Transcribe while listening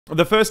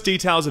The first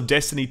details of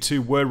Destiny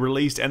 2 were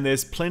released, and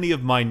there's plenty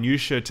of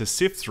minutiae to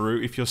sift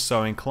through if you're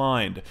so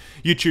inclined.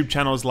 YouTube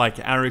channels like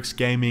Arix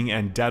Gaming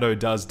and Dado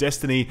Does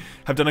Destiny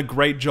have done a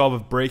great job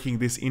of breaking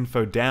this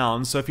info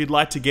down, so if you'd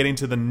like to get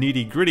into the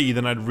nitty-gritty,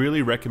 then I'd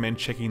really recommend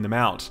checking them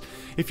out.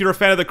 If you're a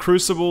fan of the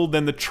Crucible,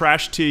 then the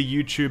trash tier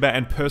YouTuber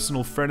and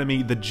personal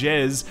frenemy The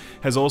Jez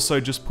has also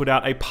just put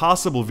out a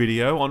passable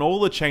video on all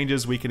the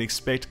changes we can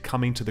expect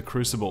coming to the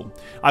Crucible.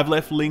 I've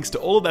left links to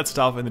all of that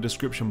stuff in the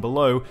description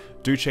below.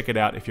 Do check it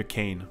out if you're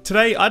keen.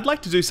 Today, I'd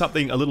like to do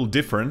something a little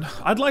different.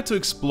 I'd like to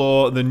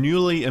explore the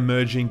newly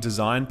emerging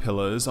design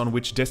pillars on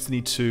which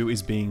Destiny 2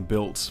 is being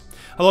built.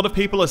 A lot of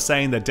people are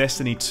saying that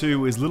Destiny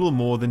 2 is little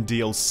more than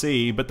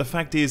DLC, but the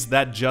fact is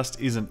that just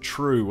isn't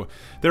true.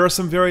 There are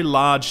some very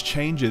large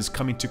changes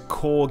coming to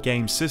core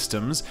game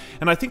systems,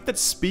 and I think that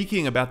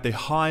speaking about the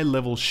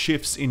high-level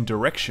shifts in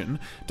direction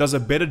does a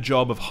better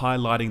job of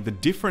highlighting the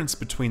difference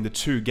between the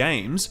two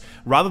games,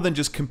 rather than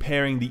just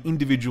comparing the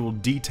individual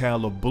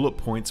detail of bullet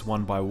points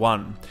one by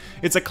one.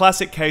 It's a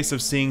classic case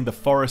of seeing the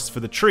forest for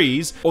the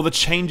trees, or the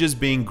changes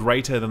being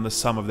greater than the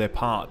sum of their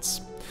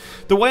parts.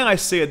 The way I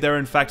see it, there are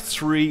in fact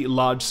three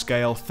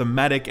large-scale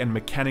thematic and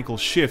mechanical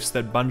shifts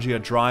that Bungie are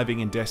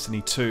driving in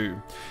Destiny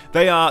 2.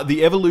 They are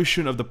the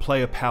evolution of the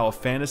player power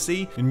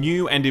fantasy,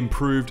 new and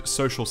improved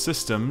social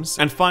systems,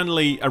 and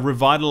finally a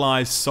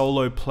revitalized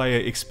solo player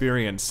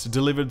experience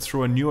delivered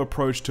through a new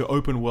approach to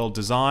open world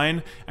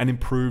design and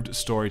improved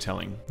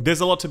storytelling.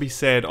 There's a lot to be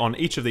said on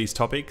each of these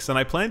topics, and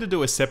I plan to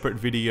do a separate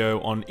video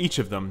on each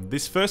of them.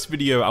 This first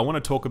video I want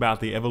to talk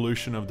about the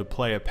evolution of the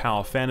player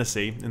power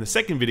fantasy. In the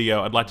second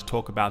video I'd like to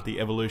talk about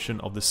the evolution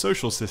of the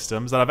social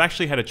systems, and I've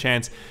actually had a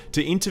chance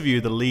to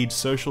interview the lead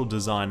social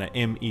designer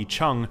M.E.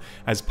 Chung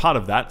as part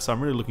of that, so I'm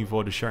really looking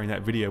forward to sharing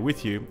that video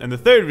with you. And the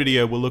third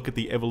video will look at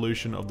the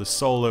evolution of the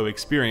solo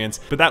experience,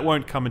 but that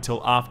won't come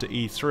until after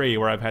E3,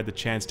 where I've had the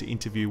chance to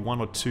interview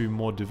one or two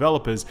more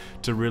developers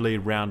to really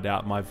round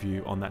out my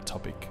view on that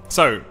topic.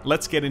 So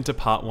let's get into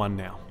part one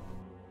now.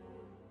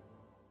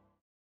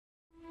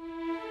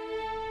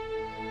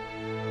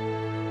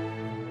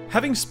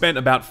 Having spent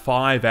about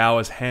 5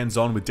 hours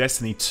hands-on with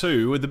Destiny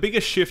 2, the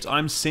biggest shift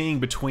I'm seeing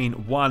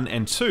between 1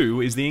 and 2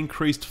 is the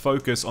increased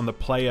focus on the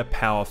player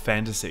power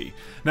fantasy.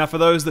 Now, for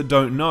those that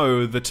don't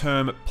know, the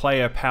term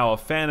player power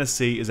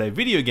fantasy is a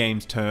video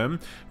games term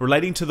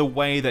relating to the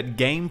way that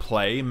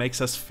gameplay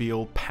makes us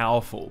feel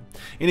powerful.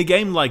 In a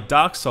game like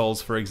Dark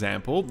Souls, for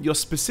example, you're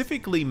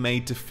specifically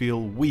made to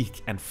feel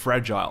weak and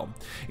fragile.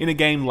 In a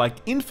game like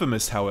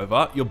Infamous,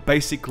 however, you're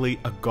basically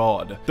a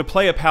god. The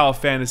player power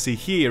fantasy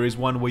here is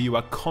one where you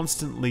are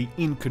constantly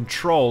in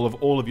control of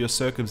all of your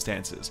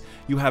circumstances.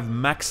 You have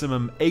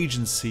maximum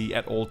agency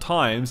at all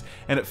times,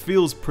 and it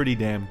feels pretty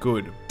damn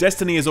good.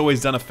 Destiny has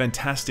always done a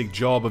fantastic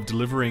job of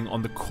delivering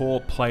on the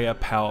core player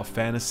power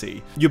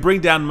fantasy. You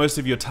bring down most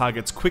of your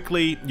targets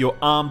quickly, you're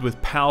armed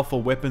with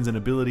powerful weapons and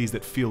abilities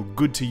that feel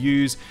good to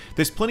use,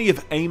 there's plenty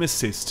of aim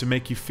assists to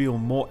make you feel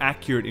more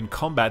accurate in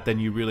combat than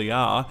you really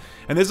are,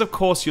 and there's of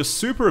course your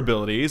super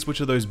abilities,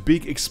 which are those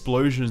big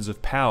explosions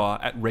of power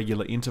at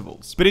regular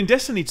intervals. But in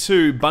Destiny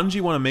 2, Bungie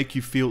want to make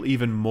you feel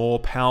even more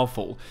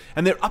powerful,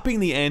 and they're upping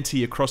the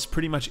ante across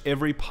pretty much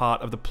every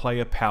part of the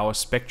player power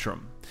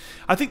spectrum.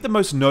 I think the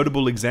most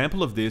notable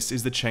example of this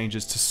is the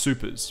changes to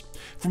supers.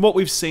 From what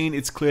we've seen,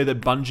 it's clear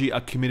that Bungie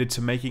are committed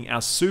to making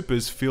our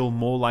supers feel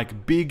more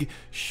like big,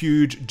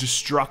 huge,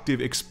 destructive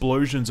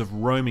explosions of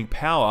roaming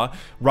power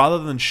rather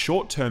than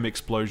short-term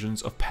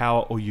explosions of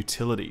power or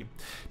utility.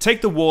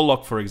 Take the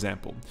Warlock for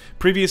example.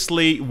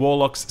 Previously,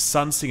 Warlock's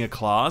Sunsinger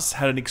class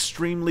had an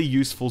extremely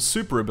useful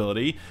super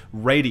ability,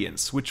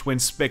 Radiance, which when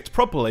spec'd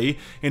properly,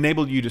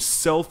 enabled you to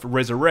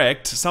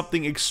self-resurrect,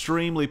 something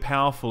extremely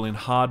powerful in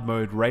hard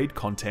mode raid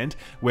content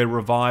where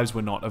revives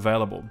were not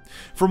available.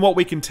 From what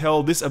we can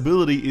tell, this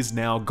ability is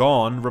now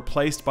gone,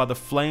 replaced by the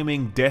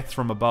flaming Death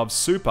from Above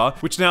super,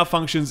 which now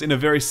functions in a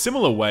very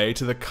similar way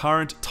to the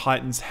current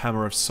Titan's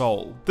Hammer of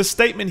Soul. The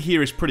statement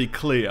here is pretty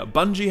clear.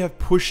 Bungie have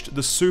pushed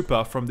the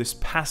super from this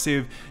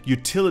passive,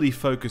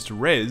 utility-focused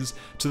res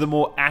to the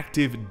more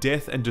active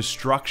death and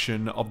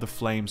destruction of the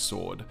Flame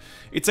Sword.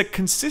 It's a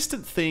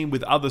consistent theme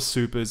with other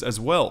supers as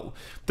well.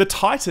 The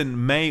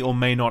Titan may or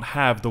may not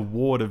have the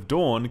Ward of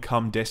Dawn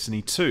come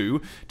Destiny 2,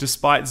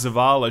 despite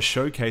Zavala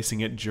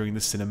showcasing it during the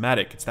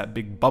cinematic. It's that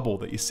big bubble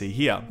that you see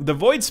here. The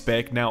Void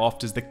Spec now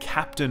offers the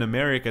Captain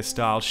America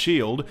style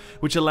shield,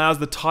 which allows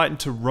the Titan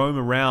to roam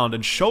around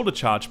and shoulder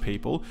charge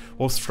people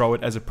or throw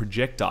it as a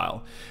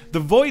projectile. The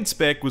Void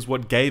Spec was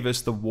what gave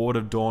us the Ward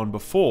of Dawn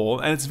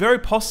before, and it's very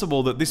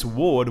possible that this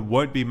ward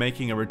won't be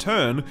making a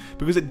return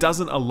because it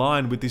doesn't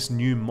align with this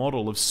new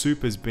model of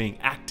supers being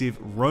active,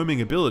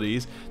 roaming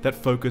abilities that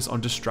focus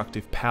on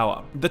destructive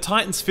power. The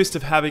Titan's Fist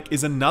of Havoc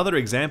is another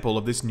example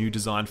of this new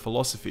design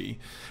philosophy.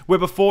 Where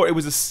before it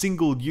was a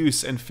single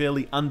use and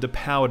fairly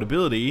underpowered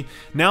ability,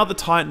 now the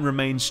Titan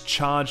remains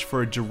charged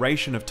for a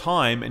duration of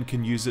time and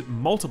can use it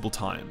multiple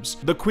times.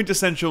 The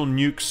quintessential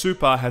nuke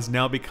super has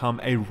now become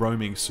a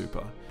roaming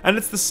super. And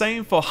it's the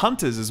same for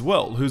hunters as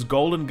well, whose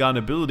golden gun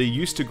ability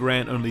used to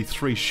grant only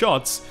 3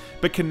 shots,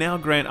 but can now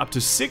grant up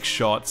to 6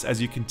 shots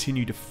as you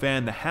continue to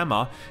fan the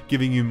hammer,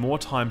 giving you more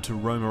time to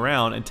roam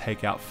around and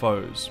take out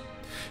foes.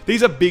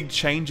 These are big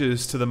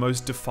changes to the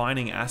most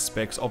defining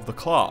aspects of the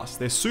class,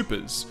 their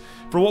supers.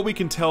 From what we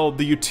can tell,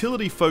 the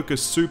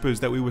utility-focused supers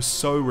that we were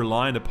so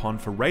reliant upon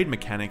for raid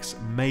mechanics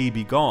may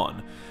be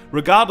gone.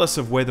 Regardless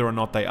of whether or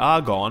not they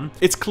are gone,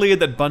 it's clear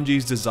that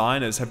Bungie's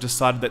designers have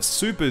decided that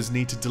supers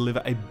need to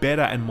deliver a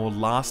better and more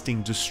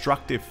lasting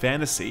destructive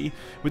fantasy,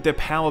 with their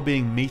power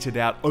being meted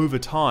out over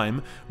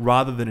time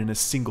rather than in a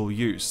single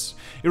use.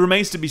 It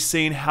remains to be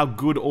seen how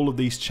good all of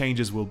these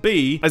changes will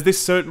be, as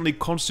this certainly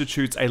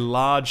constitutes a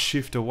large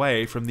shift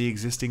away from the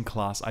existing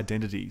class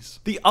identities.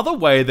 The other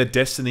way that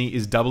Destiny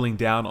is doubling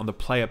down on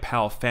the player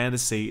power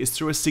fantasy is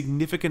through a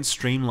significant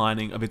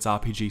streamlining of its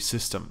RPG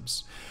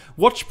systems.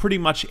 Watch pretty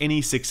much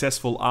any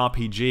successful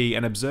RPG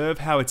and observe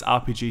how its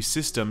RPG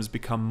systems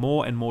become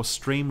more and more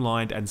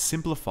streamlined and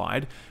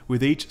simplified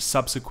with each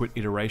subsequent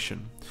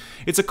iteration.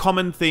 It's a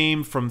common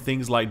theme from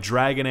things like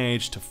Dragon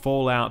Age to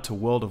Fallout to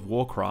World of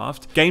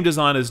Warcraft. Game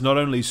designers not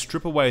only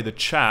strip away the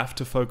chaff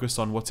to focus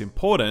on what's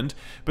important,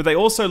 but they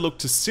also look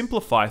to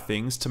simplify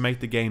things to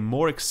make the game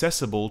more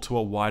accessible to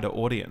a wider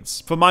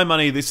audience. For my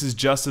money, this is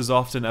just as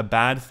often a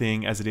bad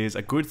thing as it is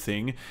a good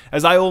thing,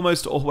 as I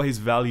almost always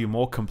value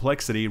more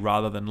complexity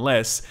rather than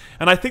less,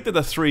 and I think that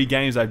the 3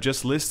 games I've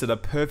just listed are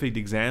perfect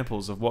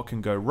examples of what can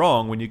go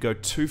wrong when you go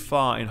too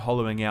far in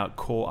hollowing out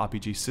core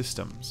RPG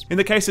systems. In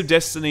the case of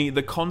Destiny,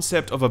 the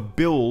concept of a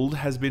build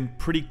has been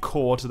pretty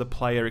core to the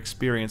player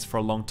experience for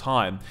a long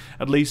time,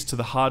 at least to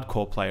the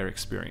hardcore player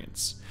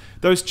experience.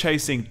 Those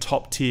chasing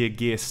top-tier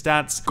gear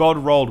stats,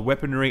 god-rolled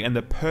weaponry, and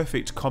the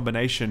perfect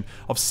combination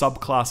of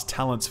subclass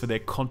talents for their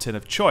content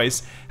of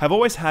choice have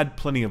always had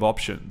plenty of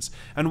options.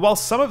 And while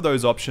some of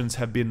those options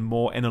have been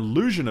more an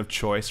illusion of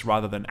choice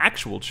rather than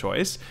actual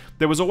choice,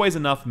 there was always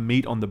enough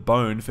meat on the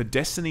bone for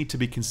Destiny to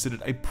be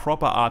considered a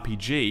proper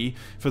RPG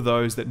for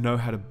those that know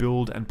how to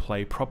build and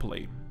play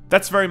properly.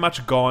 That's very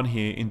much gone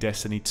here in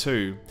Destiny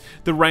 2.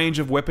 The range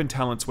of weapon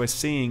talents we're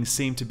seeing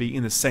seem to be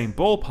in the same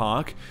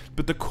ballpark,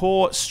 but the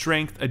core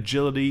strength,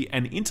 agility,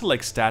 and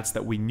intellect stats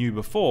that we knew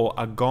before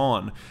are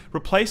gone,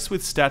 replaced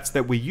with stats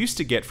that we used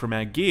to get from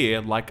our gear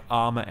like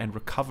armor and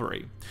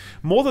recovery.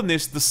 More than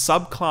this, the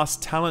subclass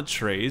talent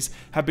trees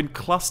have been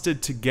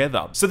clustered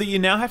together, so that you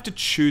now have to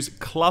choose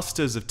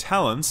clusters of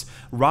talents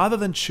rather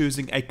than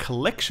choosing a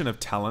collection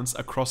of talents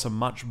across a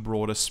much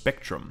broader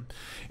spectrum.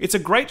 It's a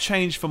great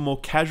change for more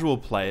casual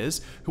players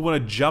who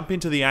want to jump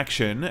into the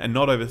action and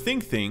not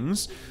overthink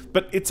things,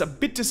 but it's a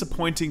bit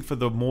disappointing for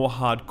the more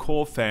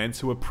hardcore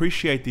fans who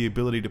appreciate the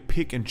ability to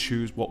pick and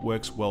choose what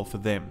works well for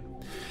them.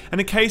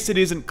 And in case it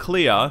isn't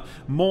clear,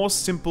 more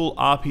simple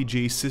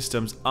RPG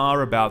systems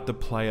are about the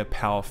player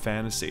power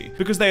fantasy,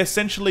 because they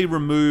essentially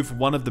remove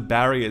one of the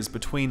barriers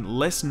between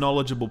less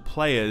knowledgeable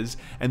players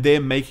and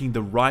their making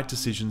the right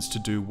decisions to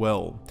do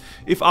well.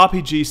 If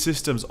RPG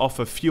systems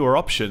offer fewer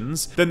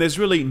options, then there's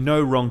really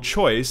no wrong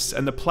choice,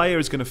 and the player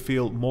is going to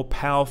feel more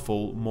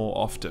powerful more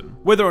often.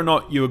 Whether or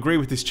not you agree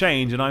with this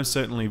change, and I'm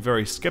certainly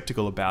very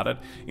skeptical about it,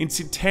 its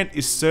intent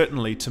is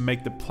certainly to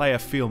make the player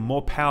feel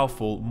more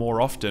powerful more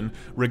often,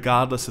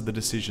 regardless of the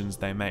decisions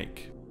they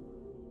make.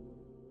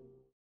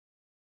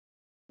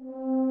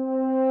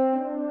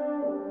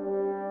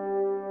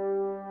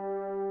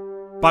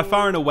 By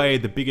far and away,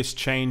 the biggest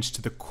change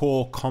to the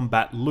core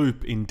combat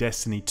loop in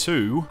Destiny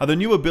 2 are the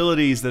new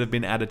abilities that have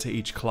been added to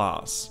each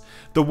class.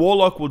 The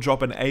Warlock will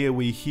drop an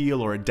AoE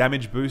heal or a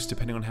damage boost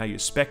depending on how you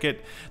spec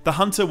it, the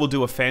Hunter will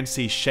do a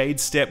fancy shade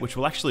step which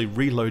will actually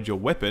reload your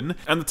weapon,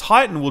 and the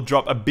Titan will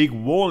drop a big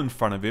wall in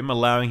front of him,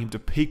 allowing him to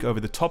peek over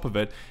the top of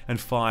it and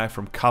fire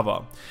from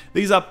cover.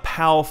 These are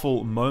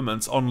powerful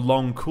moments on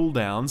long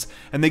cooldowns,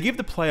 and they give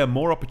the player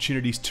more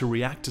opportunities to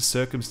react to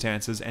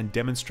circumstances and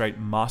demonstrate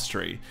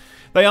mastery.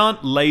 They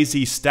aren't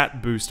lazy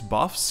stat boost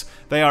buffs,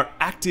 they are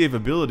active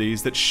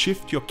abilities that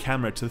shift your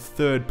camera to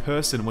third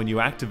person when you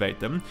activate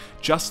them,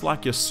 just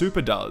like your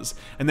super does,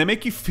 and they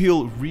make you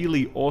feel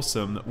really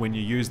awesome when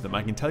you use them.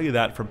 I can tell you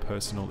that from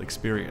personal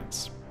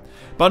experience.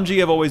 Bungie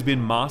have always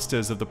been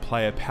masters of the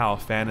player power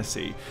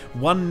fantasy.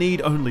 One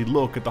need only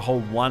look at the whole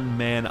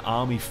one-man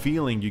army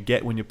feeling you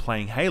get when you're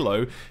playing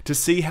Halo to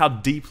see how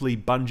deeply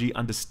Bungie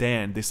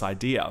understand this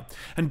idea.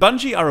 And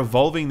Bungie are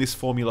evolving this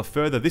formula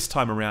further this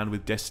time around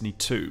with Destiny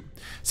 2.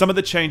 Some of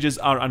the changes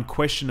are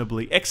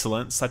unquestionably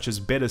excellent, such as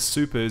better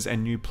supers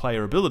and new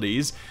player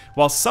abilities,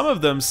 while some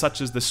of them, such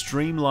as the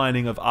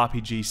streamlining of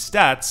RPG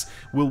stats,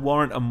 will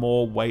warrant a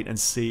more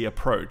wait-and-see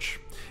approach.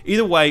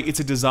 Either way, it's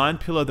a design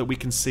pillar that we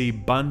can see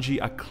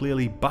Bungie are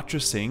clearly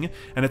buttressing,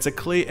 and it's a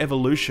clear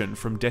evolution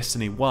from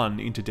Destiny 1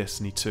 into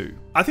Destiny 2.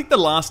 I think the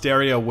last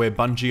area where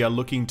Bungie are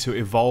looking to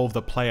evolve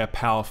the player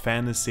power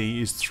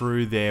fantasy is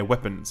through their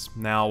weapons.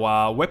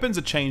 Now, weapons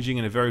are changing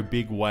in a very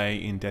big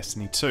way in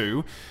Destiny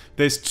 2.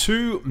 There's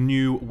two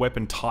new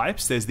weapon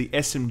types, there's the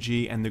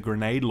SMG and the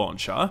grenade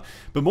launcher,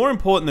 but more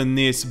important than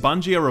this,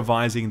 Bungie are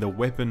revising the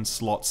weapon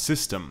slot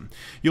system.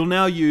 You'll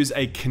now use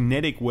a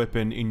kinetic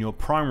weapon in your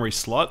primary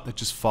slot that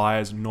just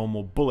fires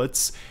normal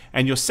bullets,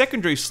 and your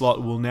secondary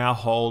slot will now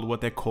hold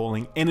what they're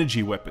calling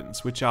energy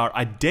weapons, which are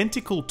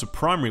identical to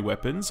primary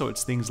weapons, so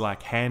it's things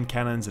like hand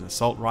cannons and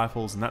assault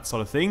rifles and that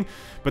sort of thing,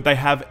 but they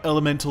have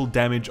elemental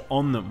damage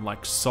on them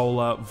like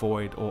solar,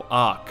 void, or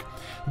arc.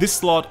 This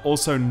slot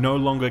also no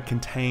longer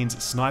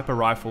contains sniper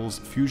rifles,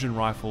 fusion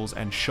rifles,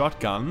 and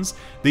shotguns.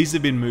 These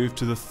have been moved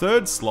to the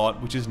third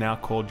slot, which is now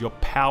called your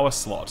power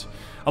slot.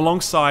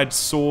 Alongside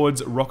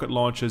swords, rocket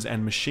launchers,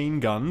 and machine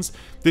guns,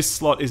 this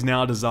slot is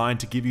now designed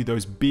to give you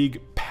those big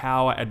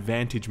power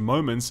advantage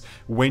moments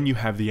when you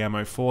have the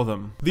ammo for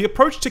them. The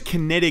approach to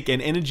kinetic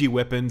and energy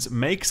weapons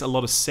makes a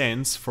lot of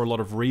sense for a lot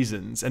of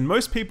reasons, and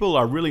most people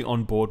are really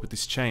on board with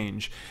this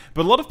change.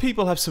 But a lot of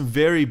people have some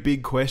very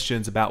big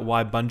questions about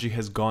why Bungie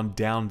has gone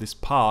down this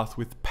path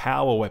with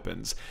power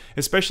weapons,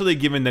 especially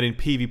given that in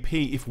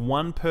PvP, if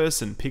one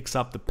person picks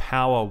up the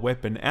power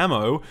weapon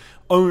ammo,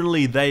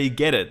 only they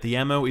get it. The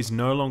ammo is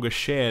no longer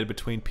shared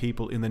between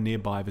people in the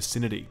nearby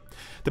vicinity.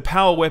 The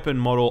power weapon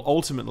model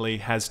ultimately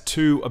has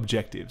two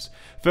objectives.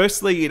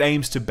 Firstly, it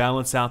aims to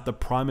balance out the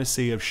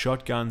primacy of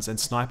shotguns and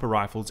sniper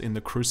rifles in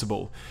the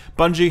Crucible.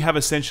 Bungie have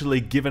essentially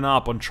given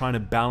up on trying to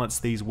balance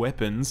these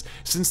weapons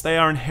since they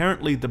are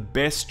inherently the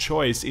best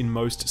choice in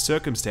most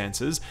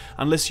circumstances,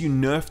 unless you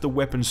nerf the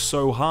weapon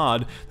so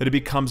hard that it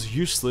becomes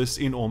useless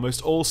in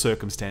almost all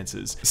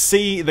circumstances.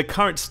 See the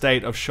current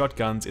state of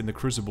shotguns in the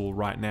Crucible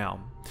right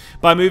now.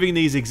 By moving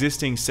these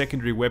existing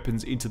secondary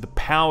weapons into the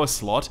power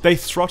slot, they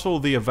throttle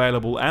the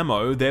available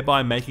ammo,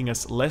 thereby making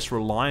us less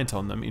reliant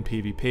on them in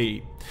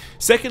PvP.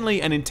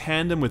 Secondly, and in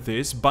tandem with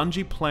this,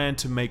 Bungie plan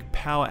to make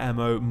power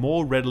ammo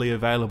more readily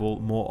available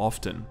more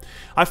often.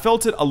 I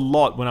felt it a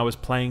lot when I was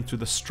playing through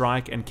the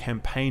Strike and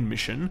Campaign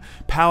mission.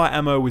 Power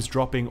ammo was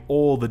dropping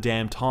all the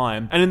damn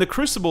time, and in the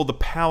Crucible, the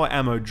power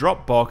ammo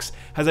drop box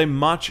has a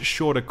much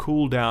shorter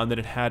cooldown than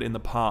it had in the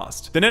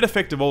past. The net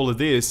effect of all of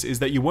this is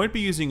that you won't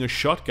be using a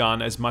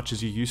shotgun as much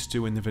as you used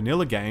to in the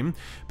vanilla game,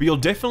 but you'll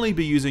definitely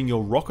be using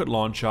your rocket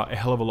launcher a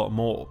hell of a lot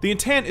more. The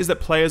intent is that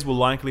players will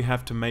likely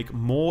have to make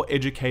more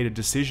educated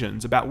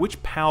decisions about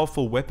which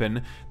powerful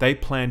weapon they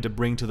plan to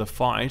bring to the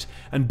fight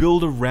and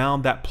build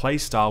around that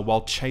playstyle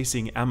while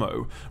chasing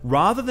ammo,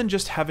 rather than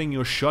just having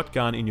your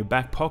shotgun in your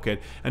back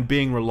pocket and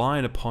being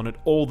reliant upon it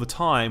all the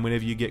time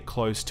whenever you get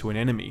close to an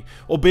enemy,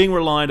 or being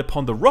reliant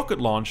upon the rocket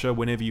launcher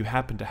whenever you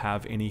happen to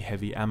have any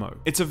heavy ammo.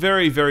 It's a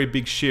very, very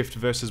big shift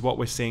versus what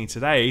we're seeing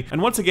today,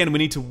 and once again we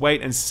need to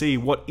wait and see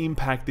what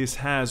impact this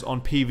has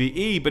on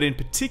PvE, but in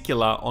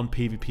particular on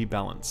PvP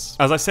balance.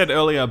 As I said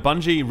earlier,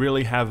 Bungie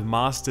really have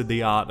mastered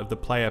the art of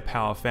the player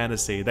power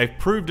fantasy. They've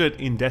proved it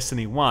in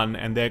Destiny 1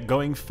 and they're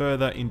going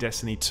further in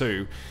Destiny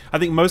 2. I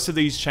think most of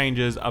these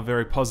changes are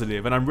very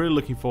positive and I'm really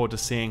looking forward to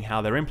seeing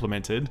how they're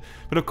implemented,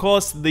 but of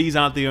course these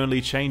aren't the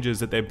only changes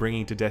that they're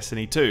bringing to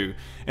Destiny 2.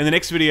 In the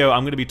next video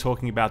I'm going to be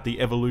talking about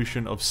the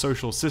evolution of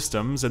social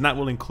systems, and that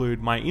will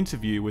include my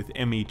interview with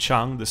Emmy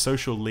Chung, the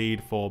social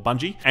lead for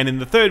Bungie, and in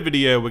the third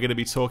video we're going to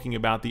be talking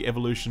about the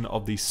evolution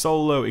of the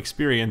solo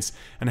experience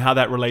and how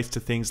that relates to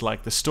things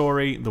like the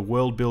story, the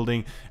world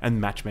building,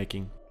 and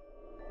matchmaking.